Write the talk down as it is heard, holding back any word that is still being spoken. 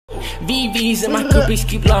VVs and my groupies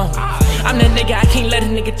keep long. I'm the nigga, I can't let a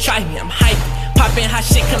nigga try me. I'm hyped, poppin' hot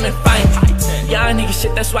shit, come and find me. Y'all nigga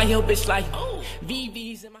shit, that's why your bitch like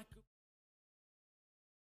VVs and my.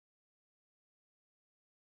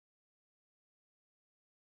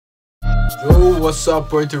 Yo, what's up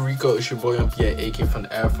Puerto Rico? It's your boy MPA, AK from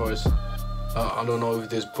the Air Force. I don't know if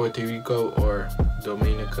this is Puerto Rico or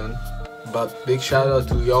Dominican, but big shout out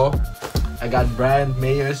to y'all. I got Bryant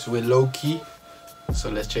Mayers with Lowkey, so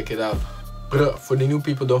let's check it out. But for the new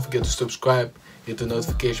people, don't forget to subscribe, hit the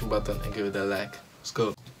notification button and give it a like. Let's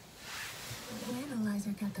go.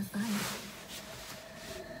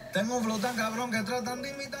 Tengo un flow tan cabrón que tratan de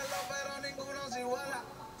imitarlo, pero ninguno se iguala.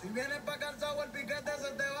 Si vienes pa' calzado, el piquete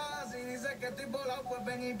se te baja. Si dices que estoy volado, pues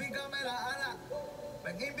ven y pícame la ala.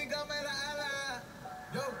 Ven y pícame la ala.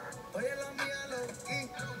 Yo, estoy en la mía, Lowkey.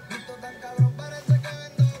 Visto tan cabrón, parece que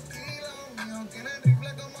vendo kilos. Míos tienen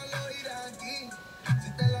rifle como los iraquí. Si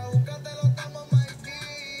te la buscas, te lo damos,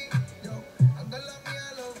 Mikey. Yo, ando en la mía,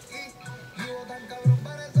 Lowkey. Vivo tan cabrón,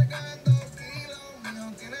 parece que vendo kilos.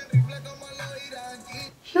 Míos tienen rifle como los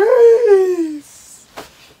iraquí.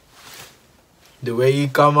 The way he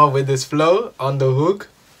come up with this flow on the hook,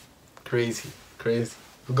 crazy.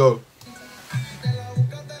 Go.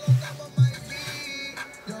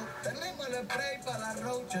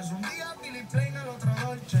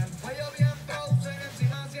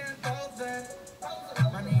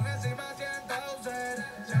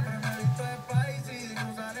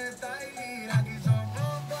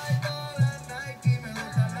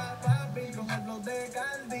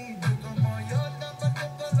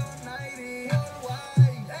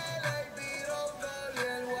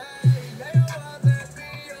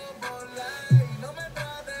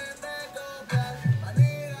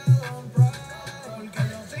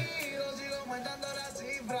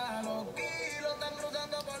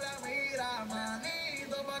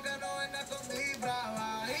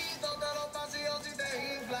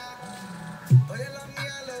 Estoy en la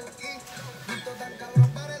mía, Lowkey. Visto tan cabrón,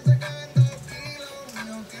 parece que vendo kilos.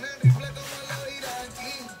 Míos tienen rifle como los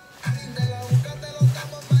iraquí. Si te la buscas, te lo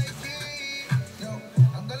damos, Mikey. Yo,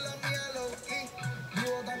 ando en la mía, Lowkey.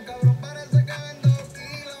 Vivo tan cabrón, parece que vendo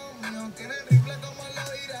kilos. Míos tienen rifle como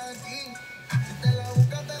los iraquí. Si te la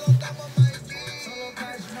buscas, te lo damos, Mikey. Solo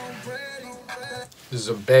cash, no credit. This is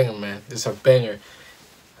a banger, man. This is a banger.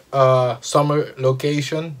 Summer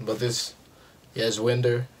location, but this, yeah, it's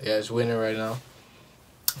winter. Yeah, it's winter right now.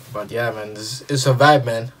 But yeah, man, this is a vibe,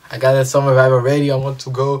 man. I got that summer vibe already. I want to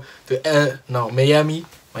go to Miami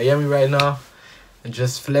right now, and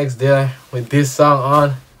just flex there with this song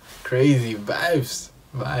on. Crazy vibes.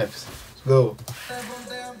 Let's go.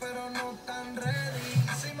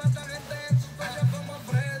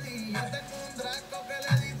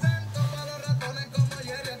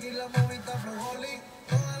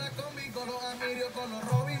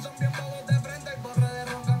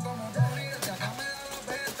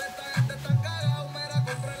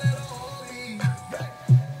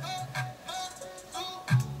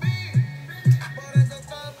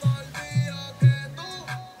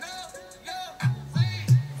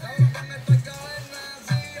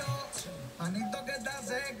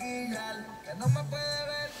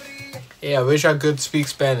 Yeah, I wish I could speak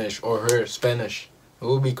Spanish or her Spanish. It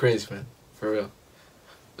would be crazy, man. For real.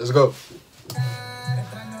 Let's go.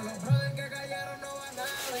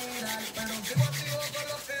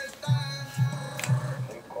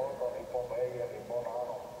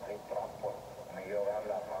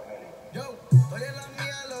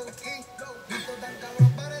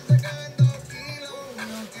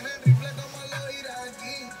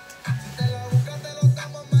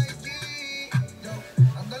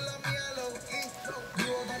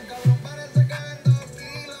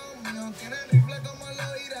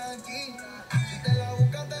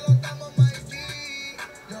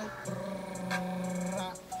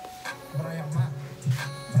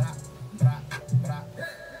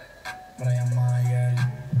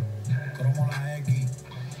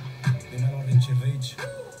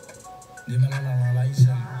 Dímelo a la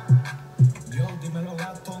Laisa. Yo, dímelo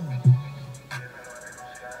a Tom.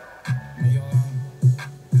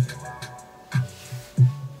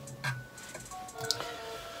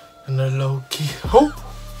 And the Lowkey. Oh!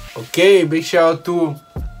 Okay, big shout out to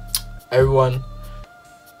everyone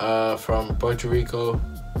from Puerto Rico,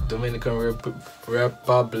 Dominican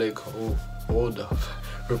Republic. Oh, hold up.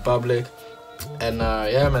 Republic. And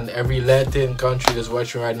yeah, man, every Latin country that's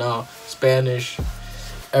watching right now, Spanish,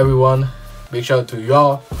 everyone, big shout out to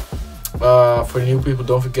y'all. For the new people,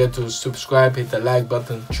 don't forget to subscribe, hit the like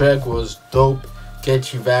button. Track was dope,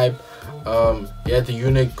 catchy vibe. He had the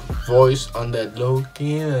unique voice on that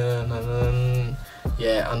Lowkey.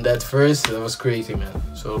 yeah, on that verse, that was crazy, man.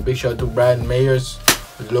 So big shout out to Bryant Mayers,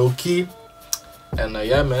 Lowkey. And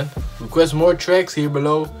yeah, man, request more tracks here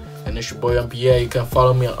below. And it's your boy Pierre. You can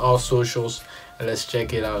follow me on all socials, and let's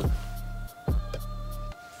check it out.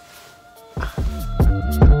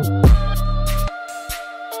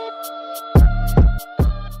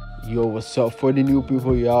 Yo, what's up? For the new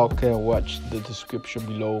people, y'all can watch the description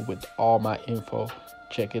below with all my info.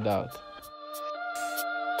 Check it out.